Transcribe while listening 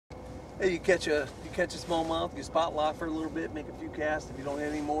Hey, you catch a smallmouth, you spot lock for a little bit, make a few casts. If you don't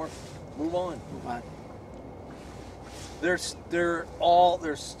have any more, move on. Move on. They're scattered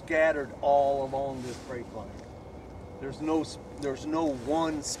all along this break line. There's no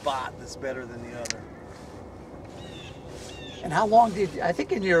one spot that's better than the other. And how long did I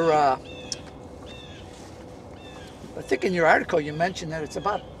think in your article you mentioned that it's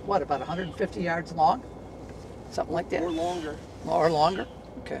about what, about 150 yards long, something like that, or longer. Or longer.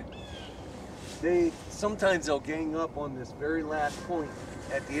 Okay. Sometimes they'll gang up on this very last point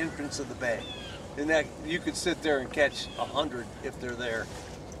at the entrance of the bay, and that you could sit there and catch 100 if they're there.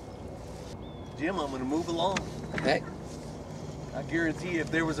 Jim, I'm going to move along. Okay. I guarantee you,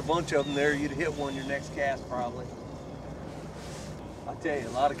 if there was a bunch of them there, you'd hit one your next cast probably. I'll tell you, a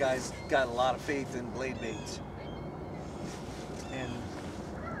lot of guys got a lot of faith in blade baits, and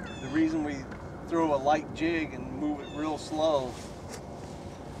the reason we throw a light jig and move it real slow,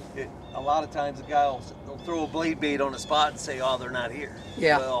 a lot of times the guy will throw a blade bait on a spot and say, "Oh, they're not here."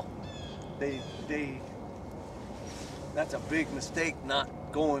 Yeah. Well, that's a big mistake, not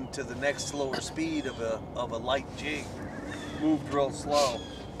going to the next slower speed of a light jig, moved real slow.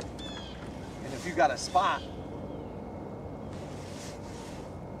 And if you got a spot,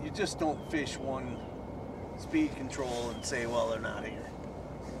 you just don't fish one speed control and say, "Well, they're not here."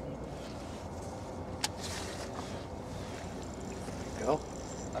 Go.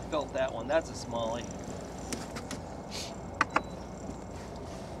 I felt that one. That's a smallie.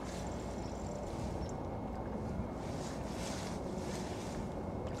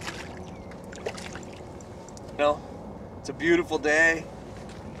 You know, it's a beautiful day.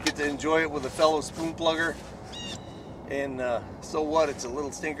 Get to enjoy it with a fellow spoon plugger. And so what? It's a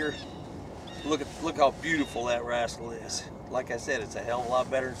little stinker. Look how beautiful that rascal is. Like I said, it's a hell of a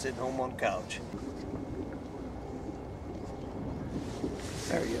lot better than sitting home on the couch.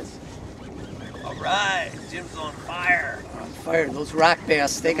 There he is. All right, Jim's on fire. On fire. Those rock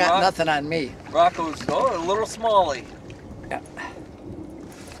bass, they got nothing on me. Rocco's, a little smallie. Yeah.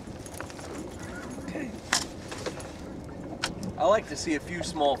 Okay. I like to see a few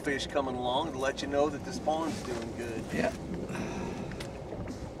small fish coming along to let you know that the spawn's doing good. Yeah.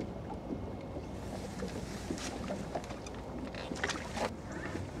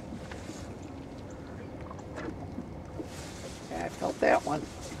 I felt that one.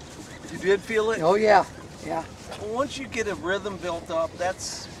 You did feel it? Oh yeah, yeah. Well, once you get a rhythm built up,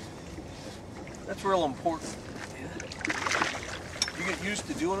 that's real important. You get used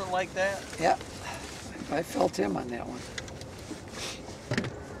to doing it like that. Yeah. I felt him on that one.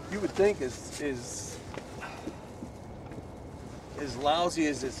 You would think as lousy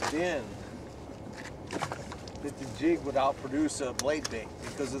as it's been, that the jig would outproduce a blade bait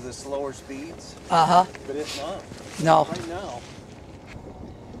because of the slower speeds. Uh-huh. But it's not. No. Right now.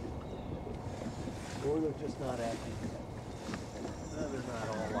 Or they're just not acting. No, they're not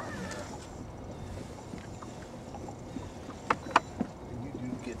all like that. And you do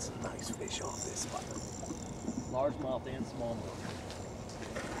get some nice fish off this spot. Largemouth and smallmouth.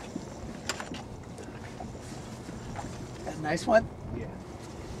 A nice one? Yeah.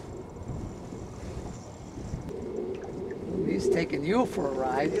 He's taking you for a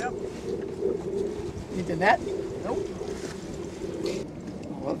ride. Yep. You did that? Nope.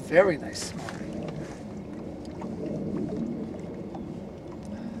 Oh, a very nice small.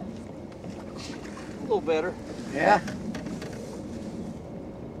 A little better. Yeah.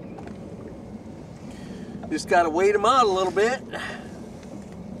 Just got to wait them out a little bit.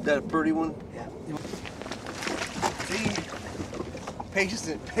 Is that a pretty one? Yeah. See,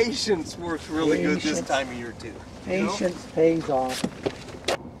 patience works really good this time of year too. Patience pays off.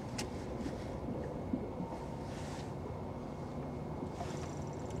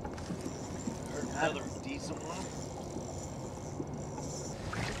 Another decent one.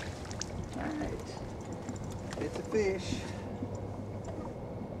 All right. It's a fish.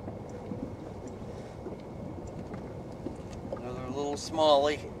 Another little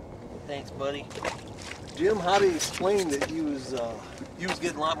smallie. Thanks, buddy. Jim, how do you explain that you was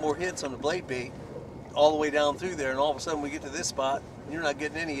getting a lot more hits on the blade bait all the way down through there, and all of a sudden we get to this spot and you're not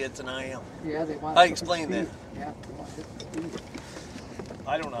getting any hits and I am? Yeah, they want. How do you explain that? Yeah, they want different speed.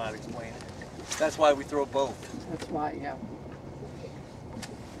 I don't know how to explain it. That's why we throw both. That's why, yeah.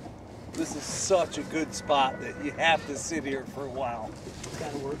 This is such a good spot that you have to sit here for a while. It's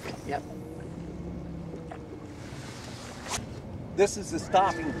got to work. Yep. This is the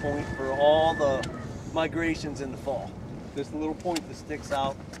stopping point for all the migrations in the fall. This little point that sticks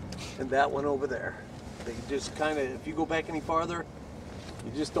out, and that one over there. They just kind of, if you go back any farther,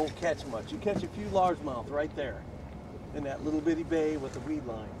 you just don't catch much. You catch a few largemouth right there in that little bitty bay with the weed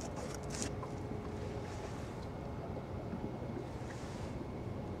line.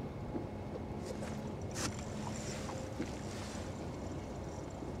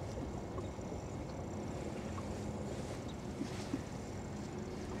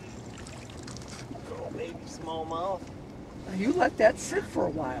 smallmouth. You let that sit for a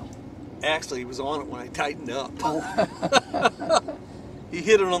while. Actually, he was on it when I tightened up. Oh. He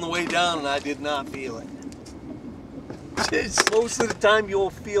hit it on the way down and I did not feel it. Most of the time you'll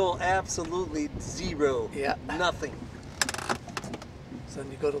feel absolutely zero. Yeah. Nothing. So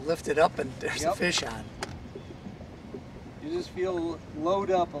then you go to lift it up and there's a fish on. You just feel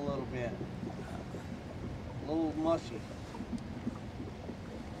load up a little bit. A little mushy.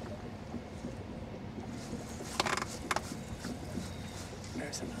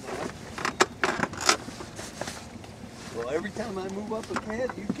 There's another one. Well, every time I move up a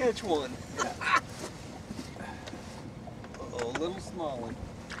head, you catch one. Yeah. Uh-oh, a little small one.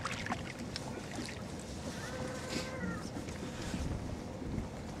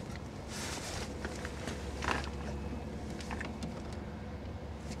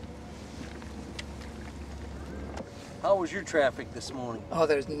 How was your traffic this morning? Oh,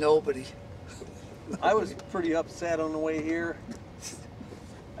 there's nobody. I was pretty upset on the way here.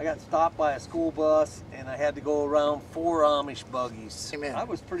 I got stopped by a school bus and I had to go around 4 Amish buggies. Amen. I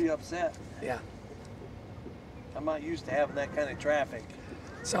was pretty upset. Yeah. I'm not used to having that kind of traffic.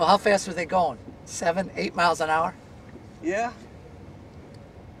 So how fast are they going? 7, 8 miles an hour? Yeah.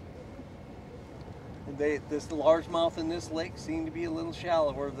 And this largemouth in this lake seemed to be a little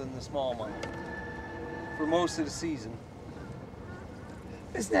shallower than the smallmouth for most of the season.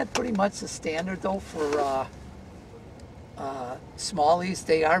 Isn't that pretty much the standard though for smallies?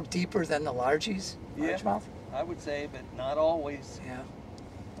 They are deeper than the largies, largemouth? I would say, but not always. Yeah.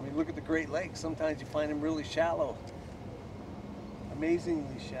 I mean, look at the Great Lakes. Sometimes you find them really shallow.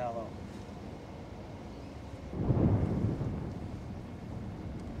 Amazingly shallow.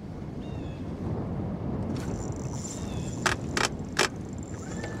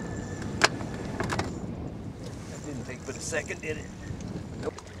 That didn't take but a second, did it?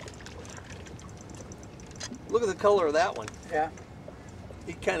 Nope. Look at the color of that one. Yeah.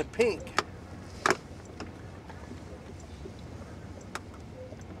 It's kind of pink.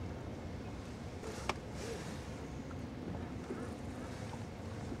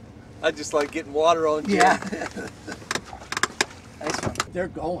 I just like getting water on you. Yeah. Nice one. They're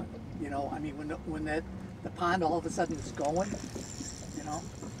going. You know, I mean, when the pond all of a sudden is going, you know.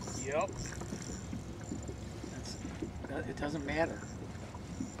 Yep. It doesn't matter.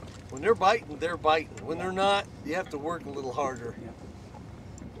 When they're biting, they're biting. When they're not, you have to work a little harder. Yeah.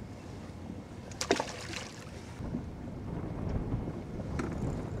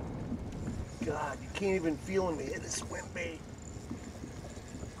 God, you can't even feel them hit a swim bait.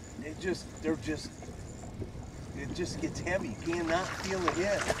 It just gets heavy. You cannot feel the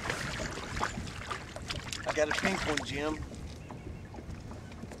hit. I got a pink one, Jim.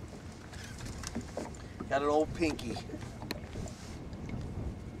 Got an old pinky.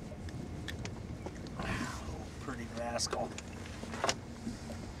 Wow, pretty rascal.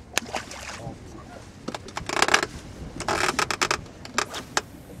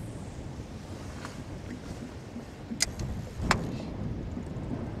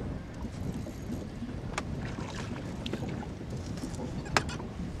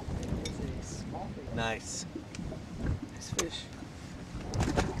 Nice. Nice fish.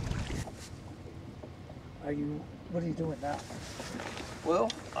 What are you doing now? Well,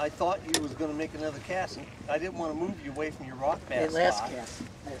 I thought you was going to make another cast, and I didn't want to move you away from your rock bass Last spot. cast.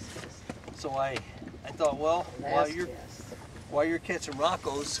 So I thought, well, Last cast. while you're catching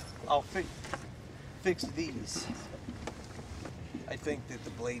rockos, I'll fix these. I think that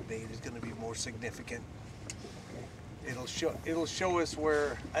the blade bait is going to be more significant. It'll show us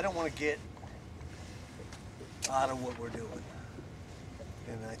where I don't want to get out of what we're doing.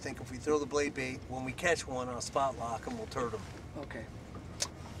 And I think if we throw the blade bait, when we catch one, I'll spot lock and we'll turd them. Okay.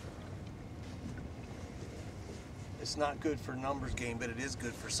 It's not good for numbers game, but it is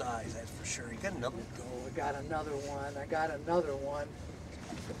good for size, that's for sure. You got another one? Oh, I got another one.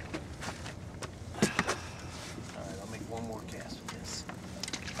 All right, I'll make one more cast with this.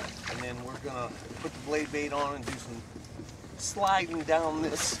 And then we're gonna put the blade bait on and do some sliding down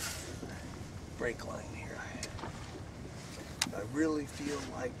this brake line here. I really feel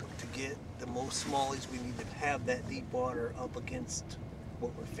like to get the most smallies, we need to have that deep water up against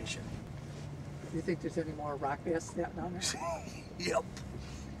what we're fishing. Do you think there's any more rock bass down there? Yep.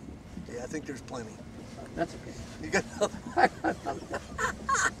 Yeah, I think there's plenty. That's okay. You got another? I got another.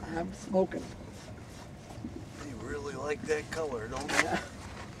 I'm smoking. You really like that color, don't you? Yeah.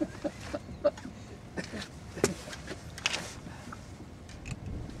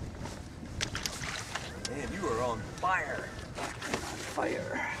 Man, you are on fire.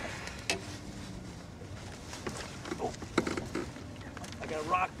 Fire. Oh. I got a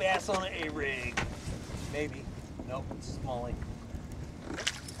rock bass on an A-rig. Maybe. Nope, it's smallie.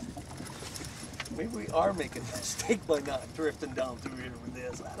 Maybe we are making a mistake by not drifting down through here with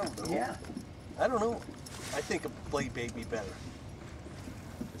this. I don't know. Yeah. I don't know. I think a blade bait be better.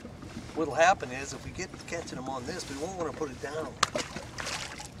 What'll happen is if we get to catching them on this, we won't want to put it down.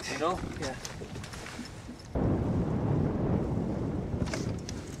 You know? Yeah.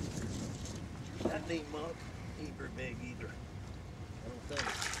 That name monk ain't very big either. I don't think.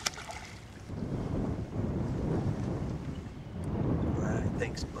 All right,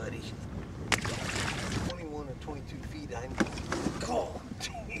 thanks, buddy. 21 or 22 feet. Oh,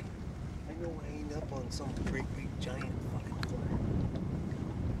 gee. I know I ain't up on some great big giant fucking fly.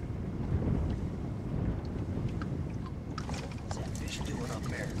 What's that fish doing up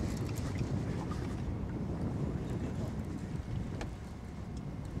there?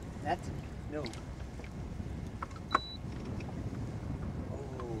 That's No. Oh,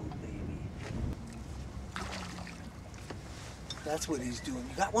 baby. That's what he's doing.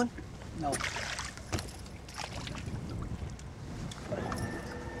 You got one? no.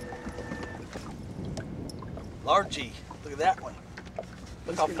 Largy. Look at that one.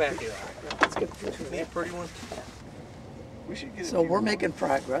 Look how fat you are. Yeah, let's get a picture of Ain't a that. pretty one? We should get. So we're making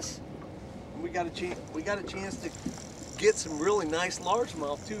progress. We got a chance. We got a chance to get some really nice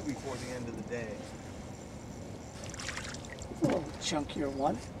largemouth too before the end of the day. A little chunkier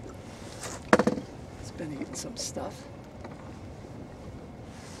one. It's been eating some stuff.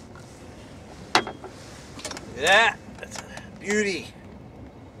 Look at that. That's a beauty.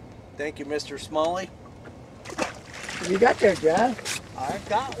 Thank you, Mr. Smalley. What do you got there, John? I've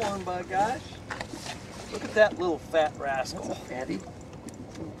got one, by gosh. Look at that little fat rascal. That's a fatty.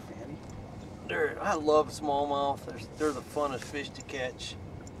 It's a little fatty. I love smallmouth. They're the funnest fish to catch.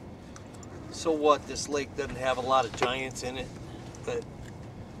 So what? This lake doesn't have a lot of giants in it, but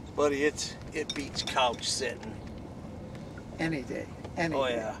buddy, it beats couch sitting. Any day. Any Oh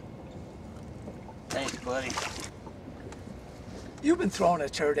day. yeah. Thanks, buddy. You've been throwing a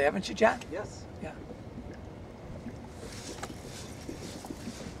turd, haven't you, John? Yes. Yeah.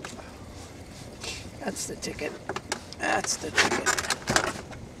 That's the ticket. That's the ticket.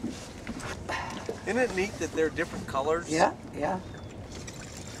 Isn't it neat that they're different colors? Yeah, yeah.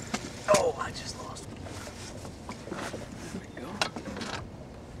 Oh, I just lost one. There we go.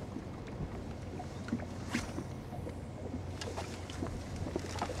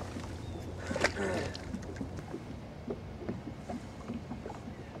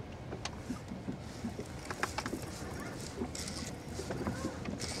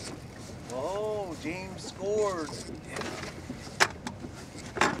 Oh, James scored.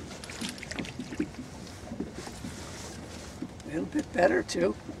 A little bit better,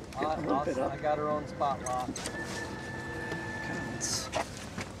 too. Getting a little bit up. I got her on spot lock. Counts.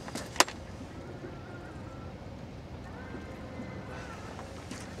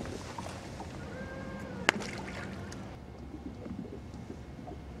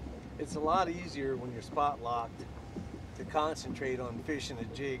 It's a lot easier when you're spot locked to concentrate on fishing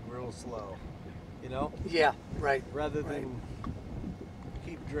a jig real slow, you know, Yeah, right, rather than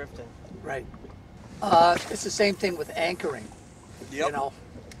keep drifting. right. It's the same thing with anchoring, Yep. you know.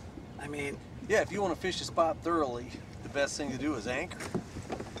 I mean, Yeah, if you want to fish a spot thoroughly, the best thing to do is anchor.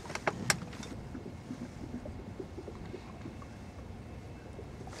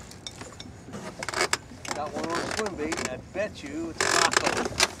 Got one on a swim bait, and I bet you it's a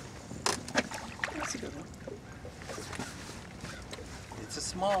knockover. that's a good one. It's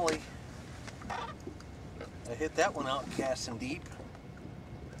a smallie. I hit that one out casting deep.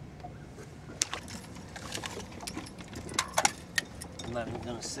 I'm not even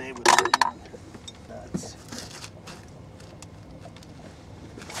gonna say what it is. That's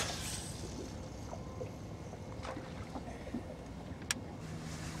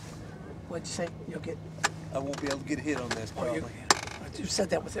What'd you say? You'll get. I won't be able to get a hit on this Oh, probably. you said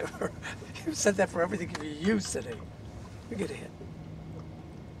that with you said that for everything you used today. You get a hit.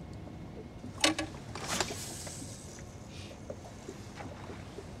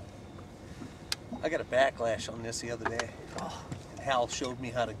 I got a backlash on this the other day. Oh, And Hal showed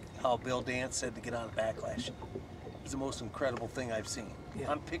me how Bill Dance said to get out of backlash. It's the most incredible thing I've seen.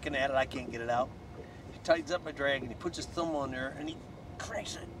 Yeah. I'm picking at it, I can't get it out. He tightens up my drag and he puts his thumb on there and he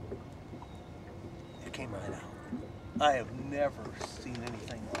cranks it. It came right out. I have never seen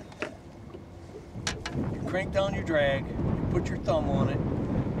anything like that. You crank down your drag, you put your thumb on it,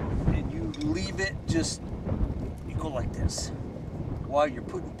 and you leave it just, you go like this while you're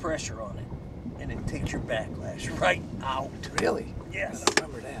putting pressure on it. And it takes your backlash right out. really? Yes. I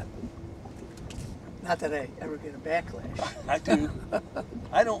don't remember that. Not that I ever get a backlash. I do.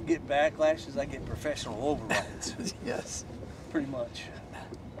 I don't get backlashes, I get professional overrides. Yes. Pretty much.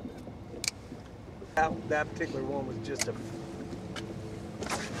 That particular one was just a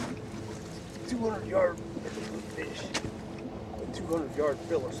 200-yard fish. 200-yard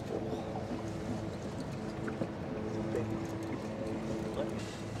filler spool.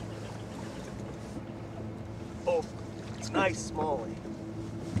 Oh, it's nice smallie.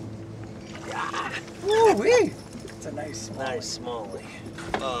 Yeah. Woo-wee! It's a nice small. Nice smallie.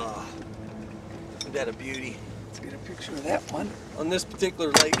 Isn't that a beauty? Let's get a picture of that one. On this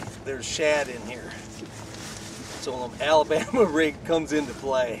particular lake, there's shad in here. So an Alabama rig comes into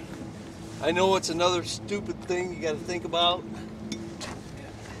play. I know it's another stupid thing you got to think about.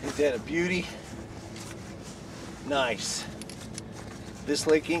 Isn't that a beauty? Nice. This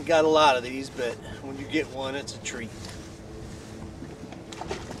lake ain't got a lot of these, but when you get one, it's a treat.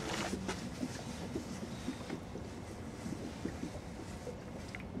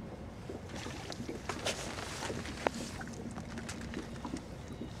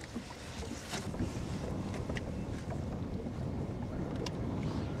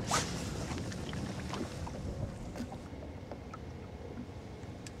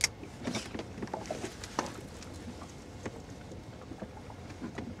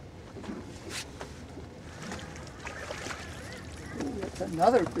 That's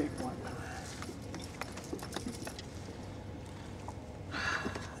another big one.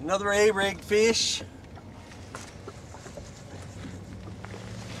 Another A-rig fish.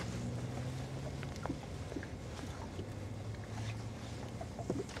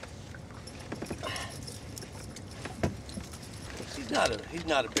 He's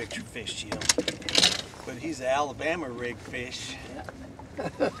not a picture fish, Jim, but he's an Alabama rig fish.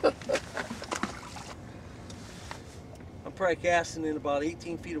 Yeah. I'm probably casting in about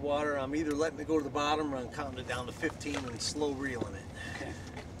 18 feet of water. I'm either letting it go to the bottom or I'm counting it down to 15 and slow reeling it. Okay.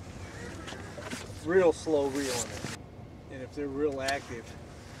 Real slow reeling it. And if they're real active,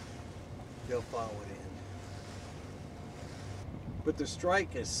 they'll follow it in. But the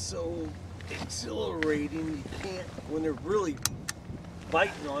strike is so exhilarating, you can't, when they're really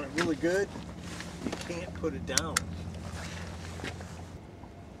biting on it really good, you can't put it down.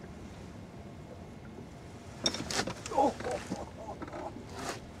 Oh.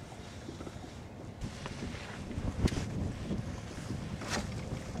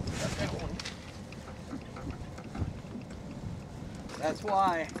 That's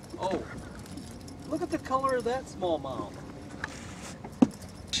why. Oh, look at the color of that smallmouth.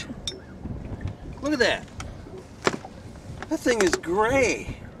 Look at that. That thing is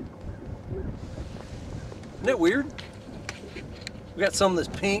gray. Isn't that weird? We got some of this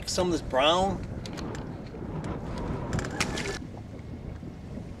pink, some of this brown.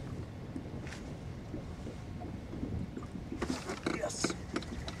 Yes.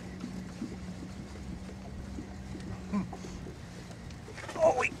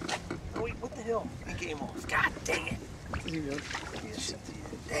 Oh wait, what the hell? He came off. God dang it. Yes, it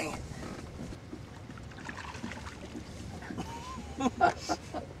did. Dang it.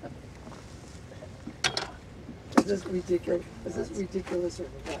 Is this ridiculous? Is this ridiculous or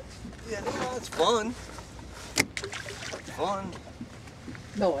what? Yeah, well, it's fun. It's fun.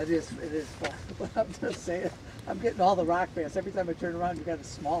 No, it is fun. But I'm just saying, I'm getting all the rock bass. Every time I turn around, you got a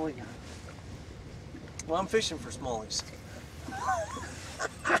smallie on. Well, I'm fishing for smallies.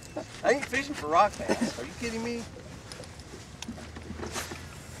 I ain't fishing for rock bass. Are you kidding me?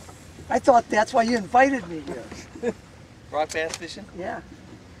 I thought that's why you invited me here. Rock bass fishing? Yeah.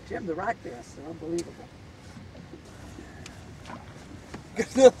 Jim, the rock bass, they're unbelievable.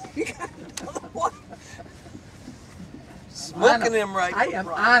 You got another one. Smoking them right I with am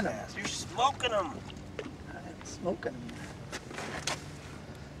rock on 'em. bass. You're smoking them. I'm smoking them.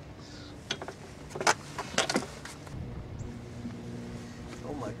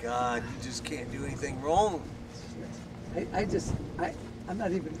 Oh my God, you just can't do anything wrong. I'm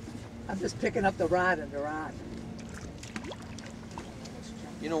not even, I'm just picking up the rod and the rod.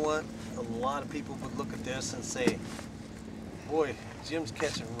 You know what? A lot of people would look at this and say, boy, Jim's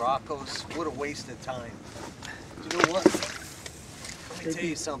catching rockos. What a waste of time. You know what? Let me tell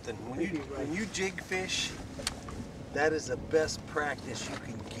you something. When you jig fish, that is the best practice you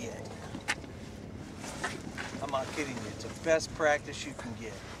can get. I'm not kidding you. It's the best practice you can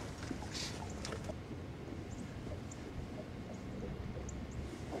get.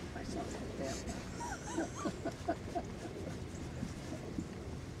 Oh, my son's like that.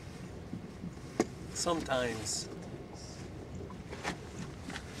 Sometimes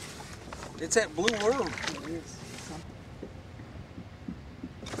it's that blue worm. It is.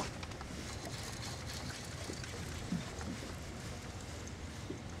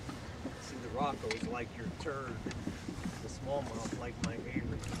 Rocco's like your turd. The smallmouth like my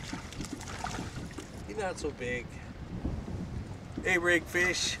A-rig. He's not so big. A-rig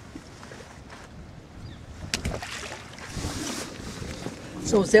fish.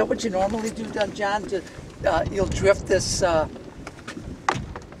 So is that what you normally do, John? You'll drift this.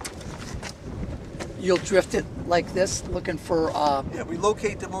 You'll drift it like this, looking for. Yeah, we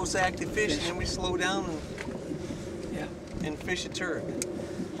locate the most active fish, and then we slow down and fish a turd.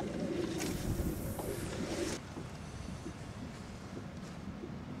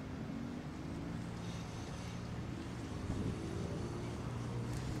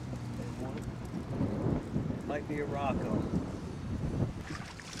 Might be a Rocco.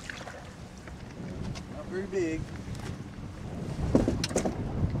 Not very big.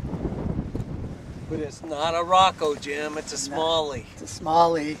 But it's not a Rocco, Jim. It's a smallie. It's a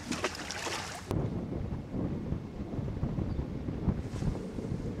smallie.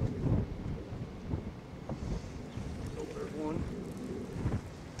 Oh, there's one.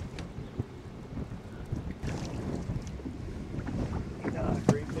 Not a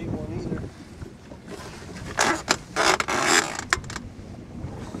great big one either.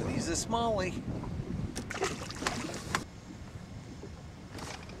 But he's a smallie.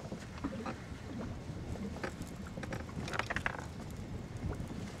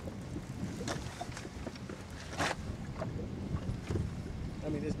 I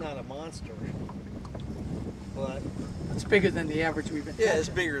mean, it's not a monster, but It's bigger than the average we've been yeah, it's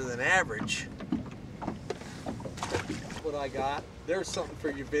catching. bigger than average. That's what I got. There's something for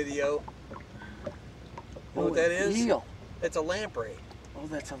your video. You know what that is? Eel. It's a lamprey. Oh,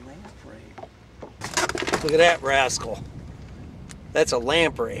 that's a lamprey. Look at that rascal. That's a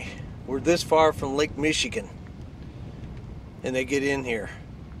lamprey. We're this far from Lake Michigan, and they get in here.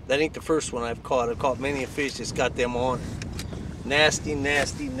 That ain't the first one I've caught. I've caught many a fish that's got them on. Nasty,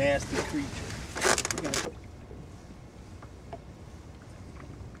 nasty, nasty creature. There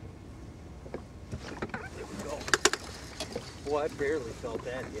we go. Boy, I barely felt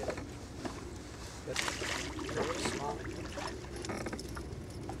that yet. That's very small.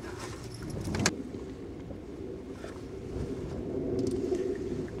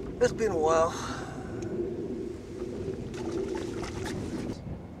 It's been a while.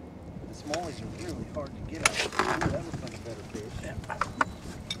 The smallies are really hard to get out. Ooh, that was kind of better fish. Yeah.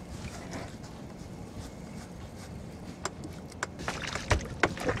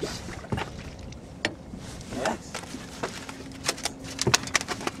 Nice.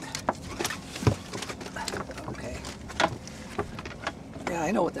 Okay. Yeah, I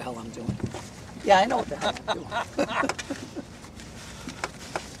know what the hell I'm doing. Yeah, I know what the hell I'm doing.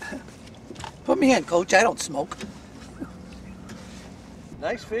 Put me in, Coach. I don't smoke.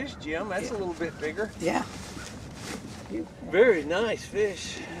 Nice fish, Jim. That's a little bit bigger. Yeah. Very nice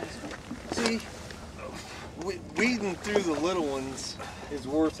fish. See, weeding through the little ones is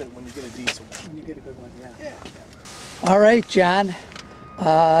worth it when you get a decent one. When you get a good one, yeah. Yeah. All right, John.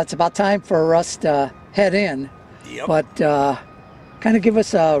 It's about time for us to head in. Yep. But kind of give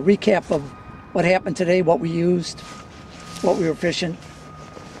us a recap of what happened today, what we used, what we were fishing.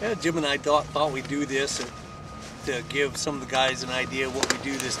 Yeah, Jim and I thought we'd do this to give some of the guys an idea of what we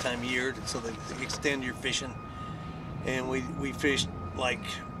do this time of year, so they extend your fishing. And we fished like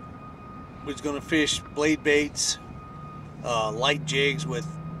we was gonna fish blade baits, light jigs with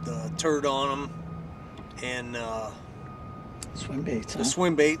turd on them, and Swim baits, the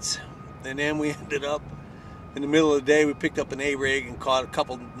swim baits. And then we ended up in the middle of the day, we picked up an A-rig and caught a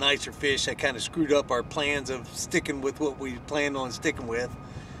couple nicer fish. That kind of screwed up our plans of sticking with what we planned on sticking with.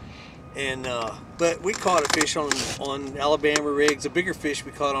 And but we caught a fish on Alabama rigs, a bigger fish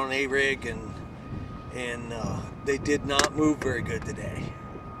we caught on an A-rig, and they did not move very good today.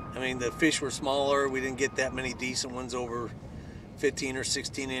 I mean, the fish were smaller. We didn't get that many decent ones over 15 or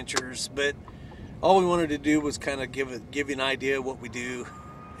 16 inchers, but all we wanted to do was kind of give you an idea of what we do,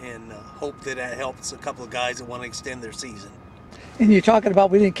 and hope that helps a couple of guys that want to extend their season. And you're talking about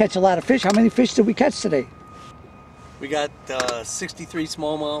we didn't catch a lot of fish. How many fish did we catch today? We got 63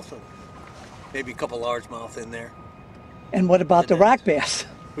 smallmouth and maybe a couple largemouth in there. And what about the rock bass?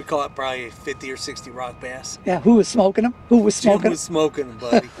 We caught probably 50 or 60 rock bass. Yeah, who was smoking them? Who was smoking Jim was smoking them,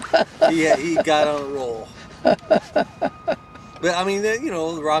 buddy. he got on a roll. But I mean, you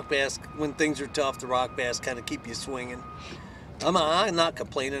know, the rock bass, when things are tough, the rock bass kind of keep you swinging. I'm not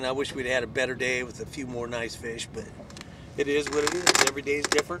complaining. I wish we'd had a better day with a few more nice fish, but it is what it is. Every day is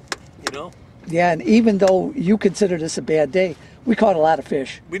different, you know? Yeah, and even though you consider this a bad day, we caught a lot of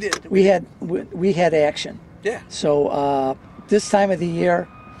fish. We did. We had action. Yeah. So this time of the year,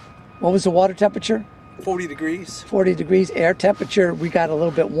 what was the water temperature? 40 degrees. 40 degrees. Air temperature, we got a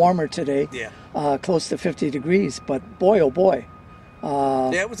little bit warmer today. Yeah. Close to 50 degrees. But boy, oh boy.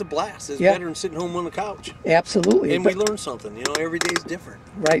 Yeah, it was a blast. It's yeah. better than sitting home on the couch. Absolutely. And we learned something. You know, every day's different.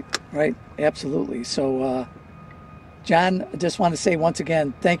 Right. Absolutely. So, John, I just want to say once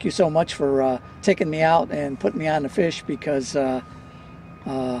again, thank you so much for taking me out and putting me on the fish, because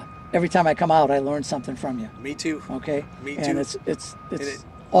every time I come out, I learn something from you. Me too. Okay? Me too. And it's like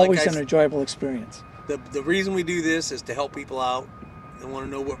always an enjoyable experience. The reason we do this is to help people out. They want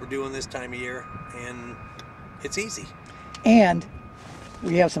to know what we're doing this time of year, and it's easy. And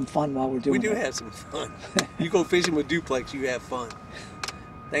we have some fun while we're doing it. We do have some fun. You go fishing with Duplex, you have fun.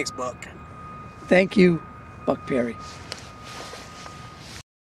 Thanks, Buck. Thank you, Buck Perry.